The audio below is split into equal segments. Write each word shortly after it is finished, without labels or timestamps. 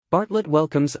Bartlett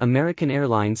welcomes American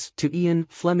Airlines to Ian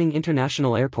Fleming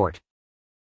International Airport.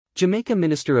 Jamaica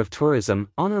Minister of Tourism,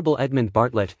 Honorable Edmund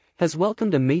Bartlett, has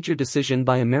welcomed a major decision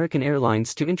by American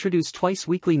Airlines to introduce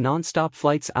twice-weekly non-stop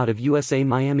flights out of USA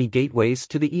Miami gateways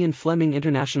to the Ian Fleming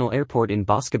International Airport in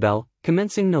Boscobel,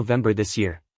 commencing November this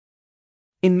year.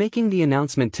 In making the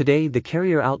announcement today, the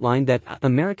carrier outlined that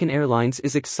American Airlines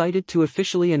is excited to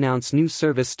officially announce new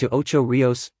service to Ocho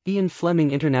Rios, Ian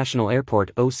Fleming International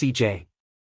Airport (OCJ).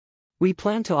 We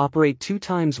plan to operate 2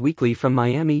 times weekly from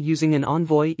Miami using an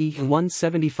Envoy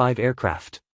E-175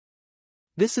 aircraft.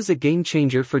 This is a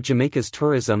game-changer for Jamaica's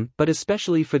tourism, but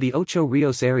especially for the Ocho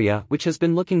Rios area, which has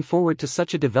been looking forward to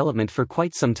such a development for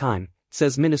quite some time,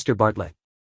 says Minister Bartlett.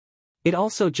 It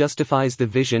also justifies the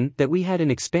vision that we had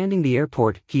in expanding the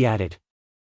airport, he added.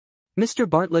 Mr.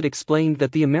 Bartlett explained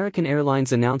that the American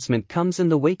Airlines announcement comes in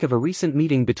the wake of a recent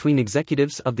meeting between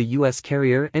executives of the U.S.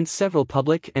 carrier and several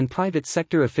public and private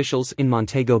sector officials in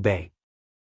Montego Bay.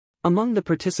 Among the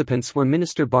participants were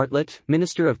Minister Bartlett,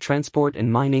 Minister of Transport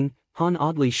and Mining, Hon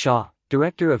Audley Shaw,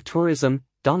 Director of Tourism,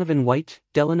 Donovan White,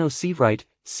 Delano Seavright,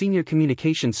 Senior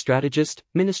Communications Strategist,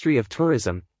 Ministry of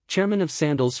Tourism, Chairman of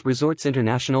Sandals Resorts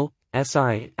International,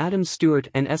 SRI, Adam Stewart,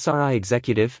 and SRI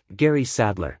Executive, Gary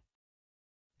Sadler.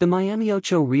 The Miami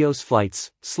Ocho Rios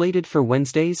flights, slated for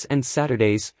Wednesdays and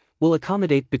Saturdays, will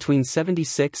accommodate between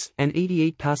 76 and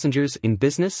 88 passengers in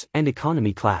business and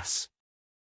economy class,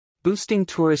 boosting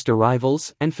tourist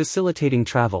arrivals and facilitating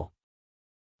travel.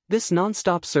 This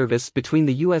non-stop service between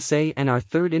the USA and our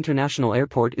third international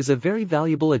airport is a very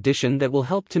valuable addition that will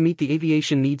help to meet the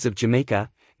aviation needs of Jamaica,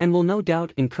 and will no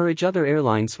doubt encourage other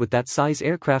airlines with that size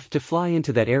aircraft to fly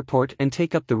into that airport and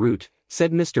take up the route,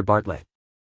 said Mr. Bartlett.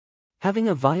 Having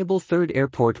a viable third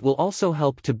airport will also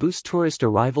help to boost tourist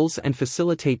arrivals and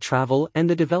facilitate travel and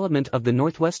the development of the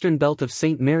northwestern belt of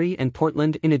St. Mary and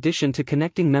Portland, in addition to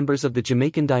connecting members of the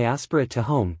Jamaican diaspora to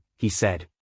home, he said.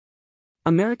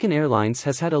 American Airlines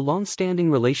has had a long-standing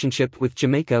relationship with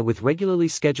Jamaica with regularly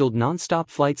scheduled non-stop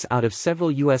flights out of several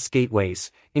U.S.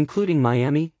 gateways, including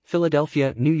Miami,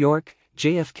 Philadelphia, New York,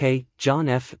 JFK, John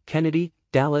F. Kennedy,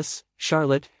 Dallas,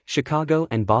 Charlotte, Chicago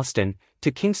and Boston,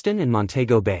 to Kingston and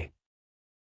Montego Bay.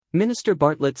 Minister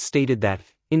Bartlett stated that,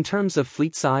 in terms of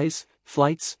fleet size,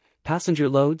 flights, passenger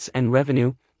loads and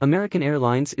revenue, American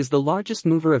Airlines is the largest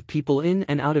mover of people in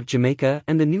and out of Jamaica,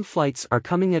 and the new flights are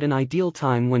coming at an ideal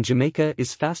time when Jamaica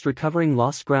is fast recovering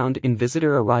lost ground in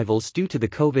visitor arrivals due to the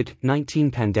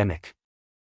COVID-19 pandemic.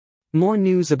 More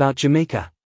news about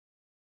Jamaica.